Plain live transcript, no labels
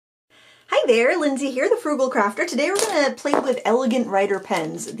Hi there, Lindsay here, the Frugal Crafter. Today we're going to play with Elegant Writer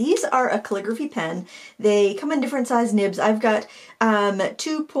pens. These are a calligraphy pen. They come in different size nibs. I've got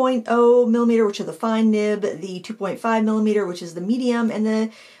 2.0 millimeter, which is the fine nib, the 2.5 millimeter, which is the medium, and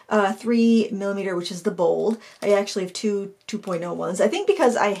the 3 millimeter, which is the bold. I actually have two 2.0 ones. I think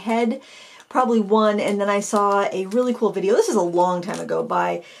because I had probably one, and then I saw a really cool video, this is a long time ago,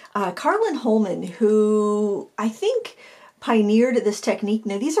 by Carlin Holman, who I think pioneered this technique.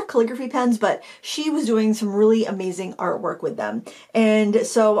 Now these are calligraphy pens, but she was doing some really amazing artwork with them. And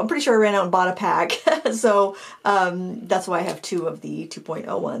so I'm pretty sure I ran out and bought a pack. So that's why I have two of the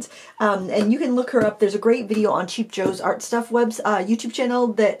 2.0 ones. And you can look her up. There's a great video on Cheap Joe's Art Stuff YouTube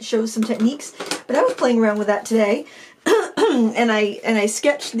channel that shows some techniques. But I was playing around with that today. and I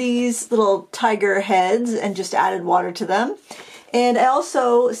sketched these little tiger heads and just added water to them. And I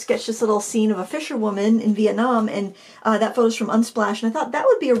also sketched this little scene of a fisherwoman in Vietnam, and that photo's from Unsplash, and I thought that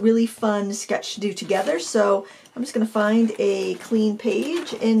would be a really fun sketch to do together. So I'm just going to find a clean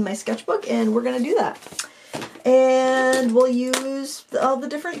page in my sketchbook, and we're going to do that. And we'll use all the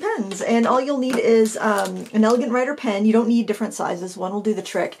different pens. And all you'll need is an Elegant Writer pen. You don't need different sizes. One will do the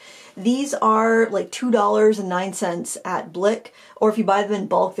trick. These are like $2.09 at Blick, or if you buy them in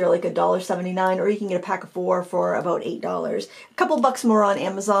bulk, they're like $1.79, or you can get a pack of 4 for about $8. A couple bucks more on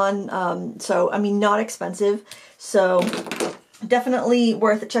Amazon. So, I mean, not expensive. So definitely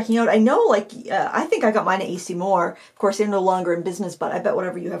worth checking out. I know, like, I think I got mine at AC Moore. Of course, they're no longer in business, but I bet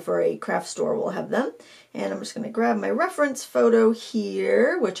whatever you have for a craft store will have them. And I'm just going to grab my reference photo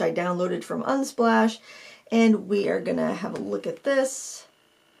here, which I downloaded from Unsplash, and we are going to have a look at this.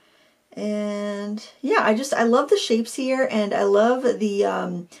 And yeah, I love the shapes here, and I love the,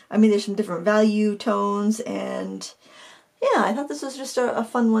 I mean, there's some different value tones, and yeah, I thought this was just a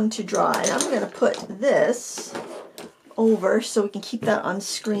fun one to draw. And I'm going to put this over so we can keep that on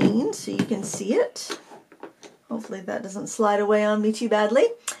screen so you can see it. Hopefully that doesn't slide away on me too badly.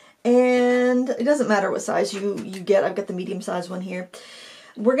 And it doesn't matter what size you get. I've got the medium size one here.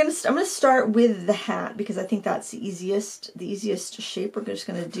 I'm gonna start with the hat because I think that's the easiest shape. We're just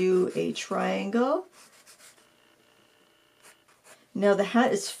gonna do a triangle. Now the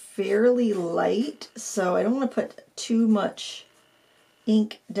hat is fairly light, so I don't want to put too much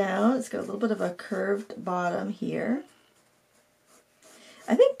ink down. It's got a little bit of a curved bottom here.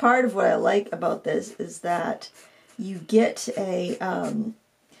 I think part of what I like about this is that you get a,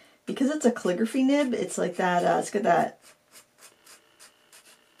 because it's a calligraphy nib, it's like that, it's got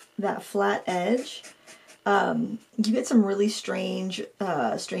that flat edge. You get some really strange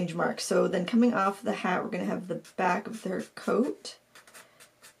marks. So then coming off the hat, we're going to have the back of their coat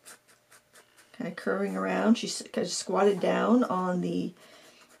kind of curving around. She's kind of squatted down on the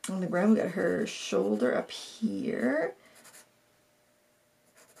ground. We got her shoulder up here.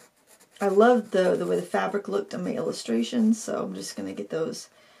 I love the way the fabric looked on my illustrations, so I'm just going to get those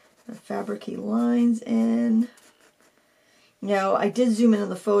fabric-y lines in. Now, I did zoom in on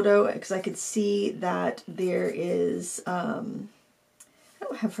the photo because I could see that there is, I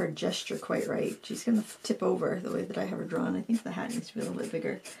don't have her gesture quite right. She's going to tip over the way that I have her drawn. I think the hat needs to be a little bit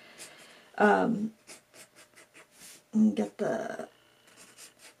bigger. Get the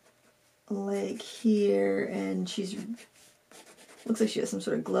leg here, and she's, looks like she has some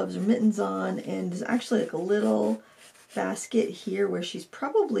sort of gloves or mittens on, and there's actually like a little basket here where she's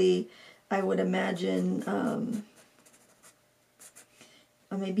probably, I would imagine,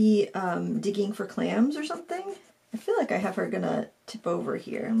 maybe digging for clams or something. I feel like I have her gonna tip over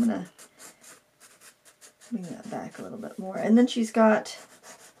here. I'm gonna bring that back a little bit more. And then she's got,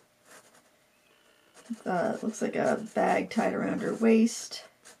 looks like a bag tied around her waist.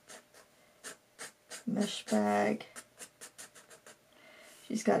 Mesh bag.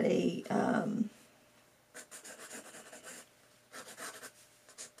 She's got a,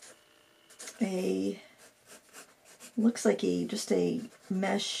 looks like just a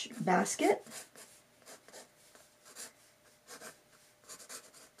mesh basket.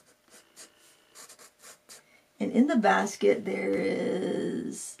 And in the basket there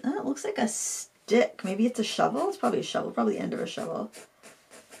is, it looks like a stick. Maybe it's a shovel. It's probably a shovel, probably the end of a shovel.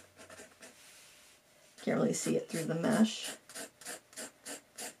 Can't really see it through the mesh.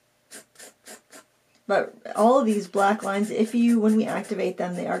 But all of these black lines, when we activate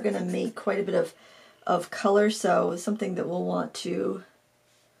them, they are going to make quite a bit of color, so it's something that we'll want to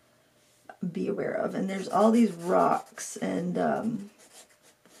be aware of. And there's all these rocks and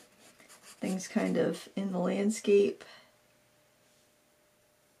things kind of in the landscape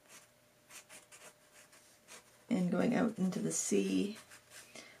and going out into the sea.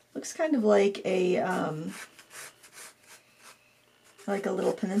 Looks kind of like a like a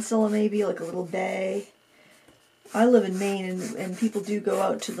little peninsula maybe, like a little bay. I live in Maine, and people do go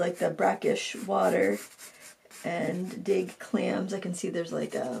out to like the brackish water and dig clams. I can see there's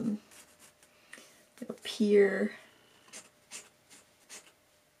like a pier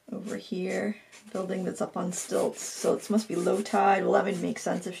over here, building that's up on stilts, so it must be low tide. Well, that would make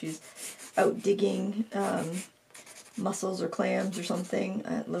sense if she's out digging mussels or clams or something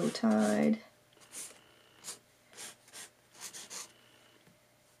at low tide.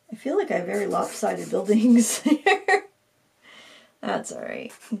 I feel like I have very lopsided buildings here. That's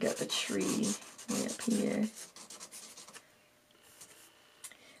alright. Got the tree way up here.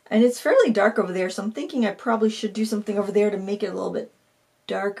 And it's fairly dark over there, so I'm thinking I probably should do something over there to make it a little bit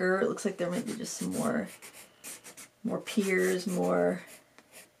darker. It looks like there might be just some more piers, more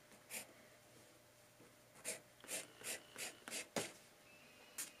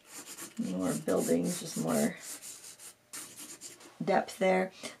buildings, just more depth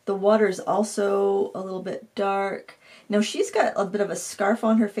there. The water is also a little bit dark. Now she's got a bit of a scarf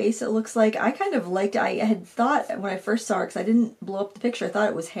on her face, it looks like. I kind of liked it. I had thought when I first saw her, because I didn't blow up the picture, I thought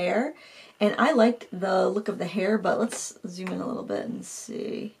it was hair. And I liked the look of the hair, but let's zoom in a little bit and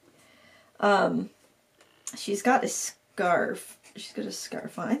see. She's got a scarf. She's got a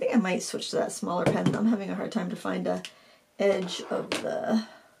scarf on. I think I might switch to that smaller pen. I'm having a hard time to find a edge of the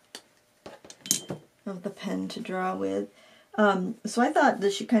pen to draw with. So I thought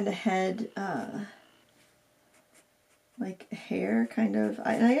that she kind of had like hair, kind of.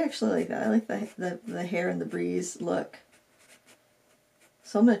 I actually like that. I like the hair and the breeze look.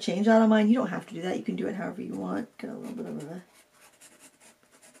 So I'm going to change that on mine. You don't have to do that. You can do it however you want. Got a little bit of a...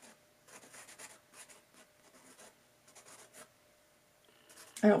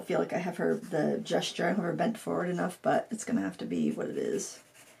 I don't feel like I have the gesture. I don't have her bent forward enough, but it's going to have to be what it is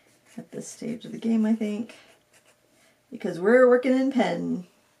at this stage of the game, I think. Because we're working in pen.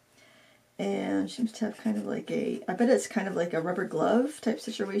 And she seems to have kind of like I bet it's kind of like a rubber glove type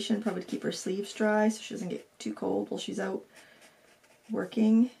situation, probably to keep her sleeves dry so she doesn't get too cold while she's out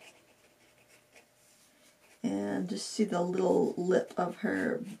working. And just see the little lip of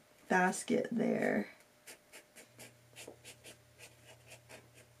her basket there.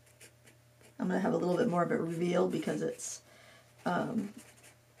 I'm going to have a little bit more of it revealed because it's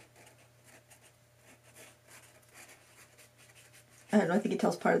I don't know, I think it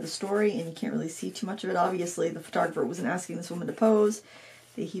tells part of the story and you can't really see too much of it. Obviously, the photographer wasn't asking this woman to pose.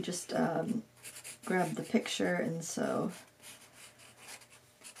 He just grabbed the picture, and so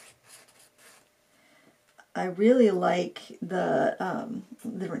I really like the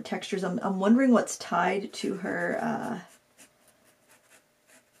different textures. I'm wondering what's tied to her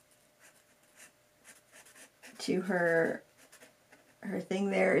her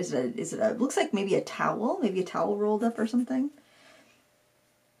thing there. Is it a looks like maybe a towel rolled up or something.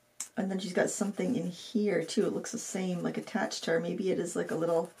 And then she's got something in here too. It looks the same, like attached to her. Maybe it is like a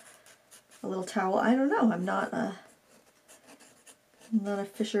little towel. I don't know. I'm not a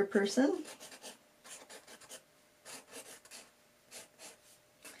fisher person.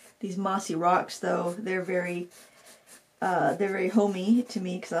 These mossy rocks, though, they're very homey to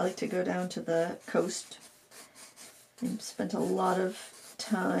me because I like to go down to the coast and spent a lot of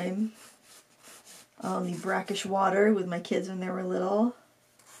time on the brackish water with my kids when they were little.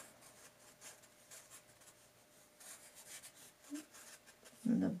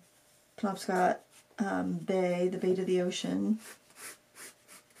 And the Penobscot Bay, the bay to the ocean.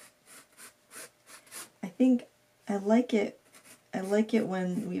 I think I like it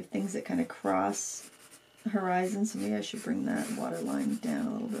when we have things that kind of cross the horizon, so maybe I should bring that water line down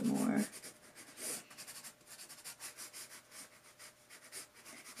a little bit more.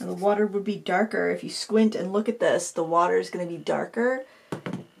 Now the water would be darker. If you squint and look at this, the water is going to be darker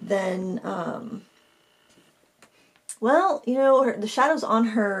than well, you know, the shadows on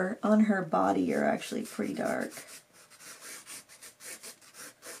her body are actually pretty dark.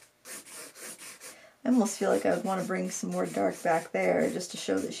 I almost feel like I would want to bring some more dark back there just to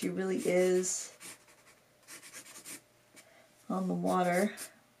show that she really is on the water.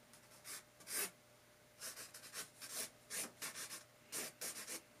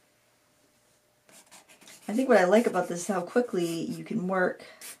 I think what I like about this is how quickly you can work.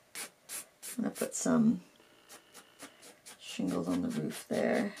 I'm going to put some shingles on the roof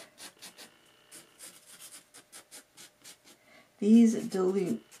there. These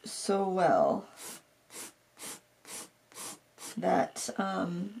dilute so well that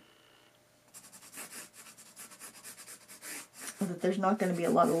that there's not going to be a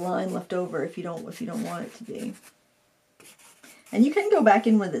lot of line left over if you don't want it to be. And you can go back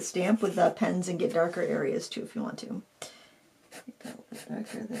in with a stamp with the pens and get darker areas too if you want to. Make that a little bit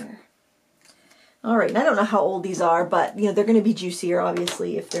darker there. All right, and I don't know how old these are, but you know, they're going to be juicier,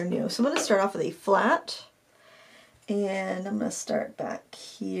 obviously, if they're new. So I'm going to start off with a flat, and I'm going to start back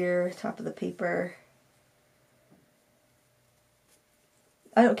here, top of the paper.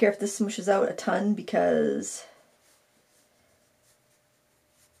 I don't care if this smooshes out a ton because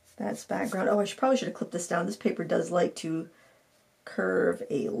that's background. Oh, probably should have clipped this down. This paper does like to curve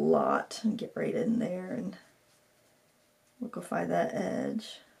a lot. And get right in there and liquefy that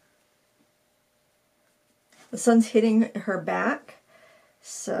edge. The sun's hitting her back,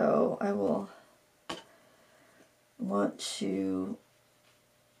 so I will want to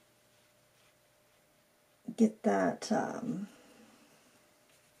get that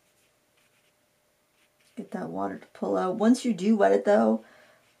water to pull out. Once you do wet it though,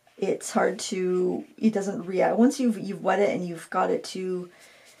 it's hard to, it doesn't react. Once you've wet it and you've got it to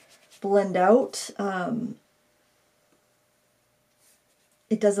blend out,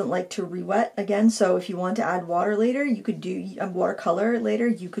 it doesn't like to re-wet again. So if you want to add water later, you could do watercolor later.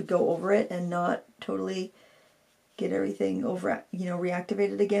 You could go over it and not totally get everything over, you know,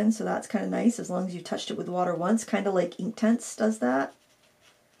 reactivated again. So that's kind of nice as long as you touched it with water once, kind of like Inktense does that.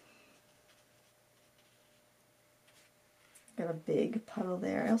 Got a big puddle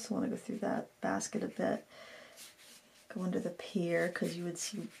there. I also want to go through that basket a bit. Go under the pier because you would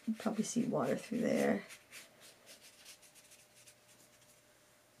probably see water through there.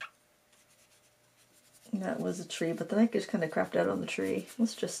 And that was a tree, but then I just kind of crapped out on the tree.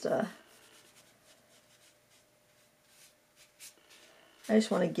 Let's just I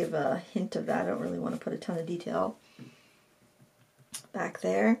just want to give a hint of that. I don't really want to put a ton of detail back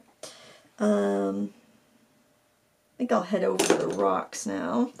there. I think I'll head over to the rocks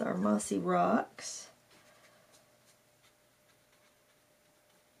now, the mossy rocks.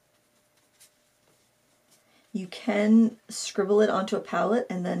 You can scribble it onto a palette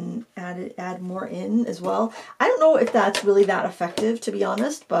and then add more in as well. I don't know if that's really that effective, to be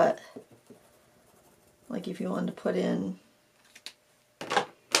honest, but like if you wanted to put in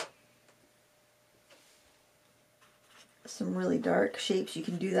some really dark shapes, you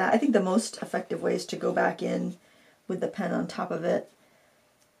can do that. I think the most effective way is to go back in with the pen on top of it.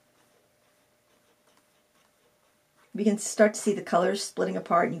 We can start to see the colors splitting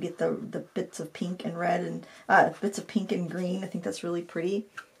apart, and you get the bits of pink and red and bits of pink and green. I think that's really pretty.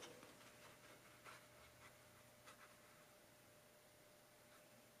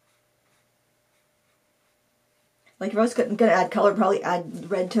 Like if I was going to add color, probably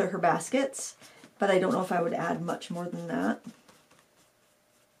add red to her baskets, but I don't know if I would add much more than that.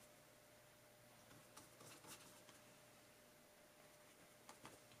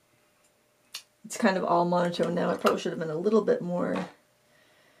 It's kind of all monotone now. I probably should have been a little bit more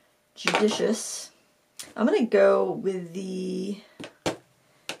judicious. I'm going to go with the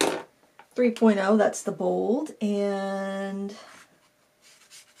 3.0, that's the bold, and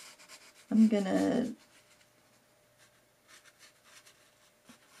I'm going to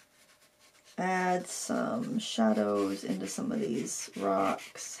add some shadows into some of these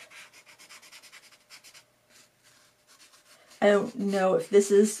rocks. I don't know if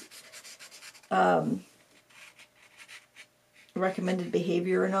this is recommended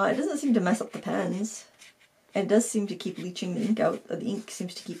behavior or not. It doesn't seem to mess up the pens. And it does seem to keep leaching the ink out. The ink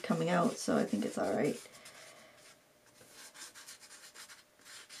seems to keep coming out, so I think it's alright.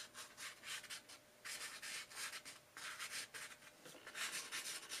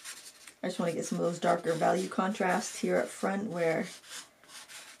 I just want to get some of those darker value contrasts here up front where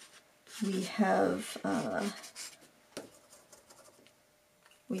we have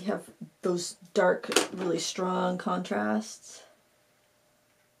those dark, really strong contrasts.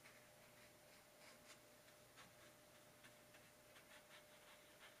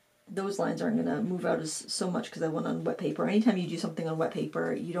 Those lines aren't going to move out so much because I went on wet paper. Anytime you do something on wet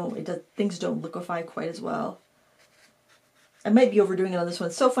paper, things don't liquefy quite as well. I might be overdoing it on this one.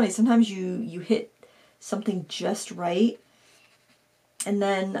 It's so funny. Sometimes you hit something just right, and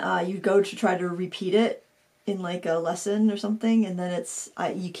then you go to try to repeat it in like a lesson or something, and then it's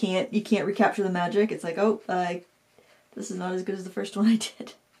you can't recapture the magic. It's like, oh, this is not as good as the first one I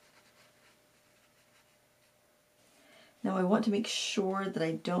did. Now I want to make sure that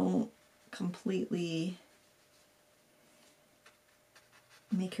I don't completely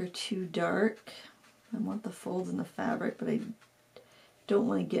make her too dark. I want the folds in the fabric, but I don't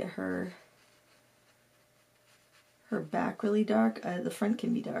want to get her back really dark. The front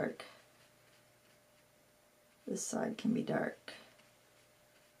can be dark. This side can be dark.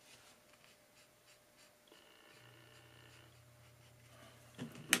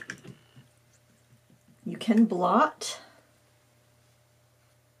 You can blot.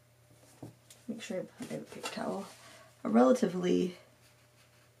 make sure I have a paper towel. A relatively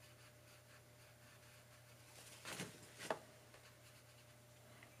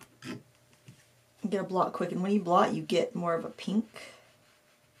get a blot quick, and when you blot you get more of a pink.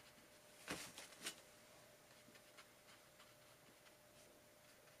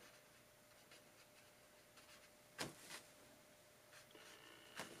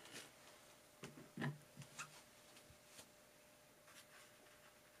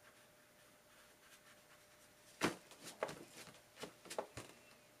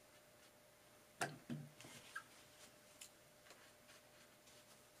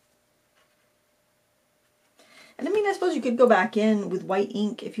 And I mean, I suppose you could go back in with white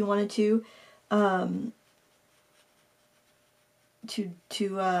ink if you wanted to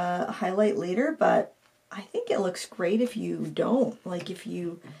highlight later, but I think it looks great if you don't. Like if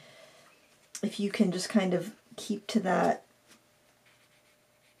you can just kind of keep to that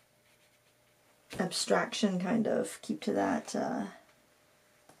abstraction, kind of keep to that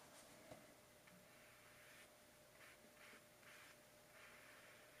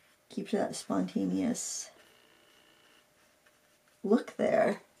spontaneous look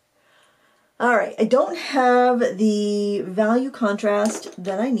there. All right, I don't have the value contrast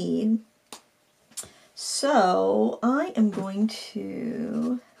that I need, so I am going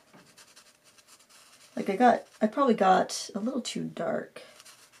to, like I probably got a little too dark.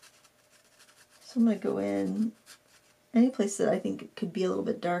 So I'm going to go in any place that I think it could be a little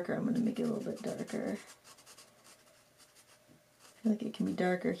bit darker. I'm going to make it a little bit darker. I feel like it can be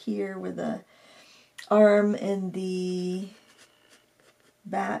darker here where the arm and the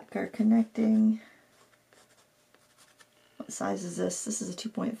back are connecting. What size is this? This is a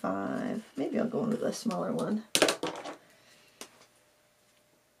 2.5. Maybe I'll go in with a smaller one.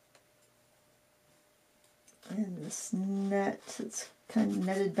 And this net, it's kind of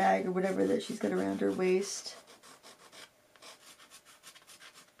netted bag or whatever that she's got around her waist.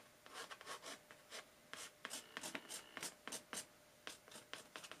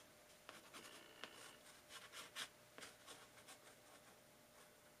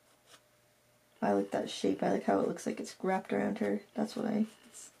 I like that shape. I like how it looks like it's wrapped around her. That's what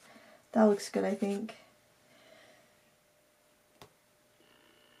that looks good, I think.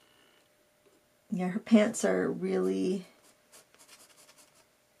 Yeah, her pants are really,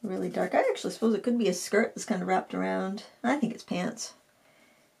 really dark. I actually suppose it could be a skirt that's kind of wrapped around. I think it's pants.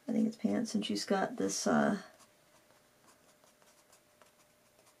 I think it's pants, and she's got this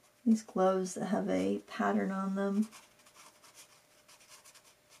these gloves that have a pattern on them.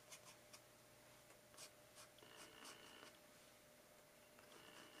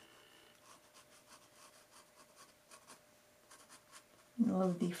 I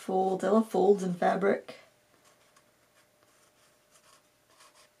love the folds. I love folds in fabric.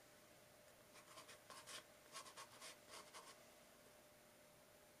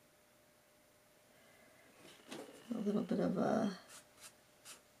 A little bit of a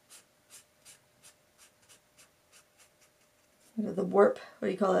the warp. What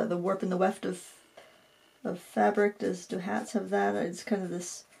do you call that? The warp and the weft of fabric. Do hats have that? It's kind of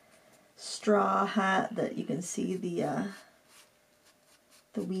this straw hat that you can see the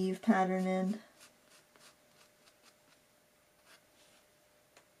weave pattern in.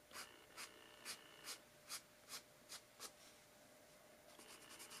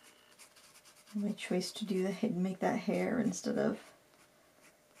 My choice to do make that hair instead of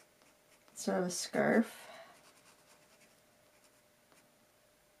a scarf.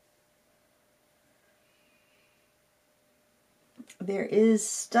 There is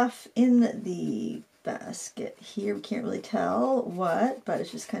stuff in the basket here. We can't really tell what, but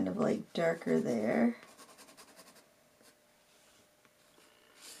it's just kind of like darker there.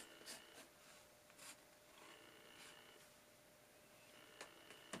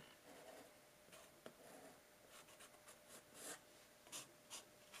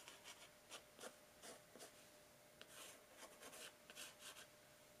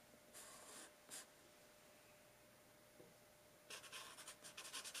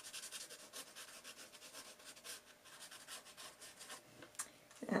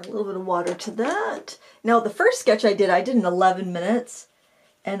 Add a little bit of water to that. Now the first sketch I did in 11 minutes,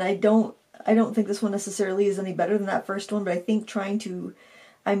 and I don't think this one necessarily is any better than that first one, but I think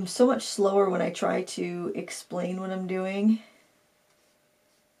I'm so much slower when I try to explain what I'm doing.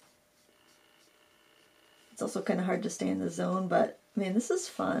 It's also kind of hard to stay in the zone, but man, this is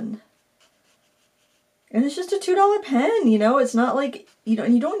fun. And it's just a $2 pen, you know, it's not like, you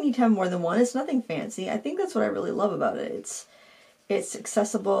don't need to have more than one. It's nothing fancy. I think that's what I really love about it. It's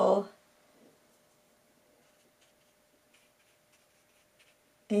accessible,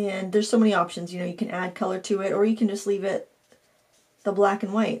 And there's so many options, you know, you can add color to it or you can just leave it the black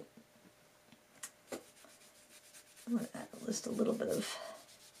and white. I'm going to add just a little bit of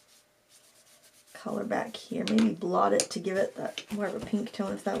color back here. Maybe blot it to give it that more of a pink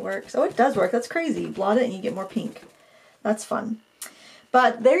tone if that works. Oh, it does work. That's crazy. Blot it and you get more pink. That's fun.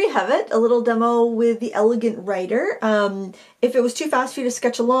 But there you have it, a little demo with the Elegant Writer. If it was too fast for you to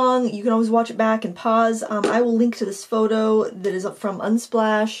sketch along, you can always watch it back and pause. I will link to this photo that is from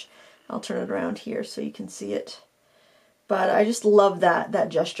Unsplash. I'll turn it around here so you can see it. But I just love that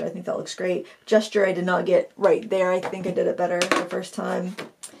gesture. I think that looks great. Gesture I did not get right there. I think I did it better the first time.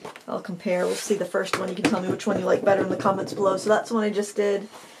 I'll compare. We'll see the first one. You can tell me which one you like better in the comments below. So that's the one I just did.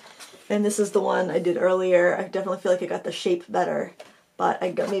 And this is the one I did earlier. I definitely feel like I got the shape better. But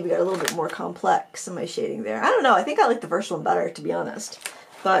I maybe got a little bit more complex in my shading there. I don't know. I think I like the first one better, to be honest.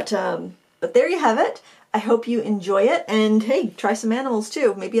 But there you have it. I hope you enjoy it. And hey, try some animals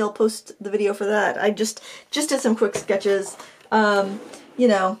too. Maybe I'll post the video for that. I just did some quick sketches. You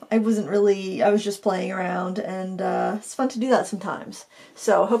know, I was just playing around, and it's fun to do that sometimes.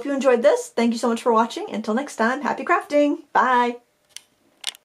 So I hope you enjoyed this. Thank you so much for watching. Until next time, happy crafting. Bye.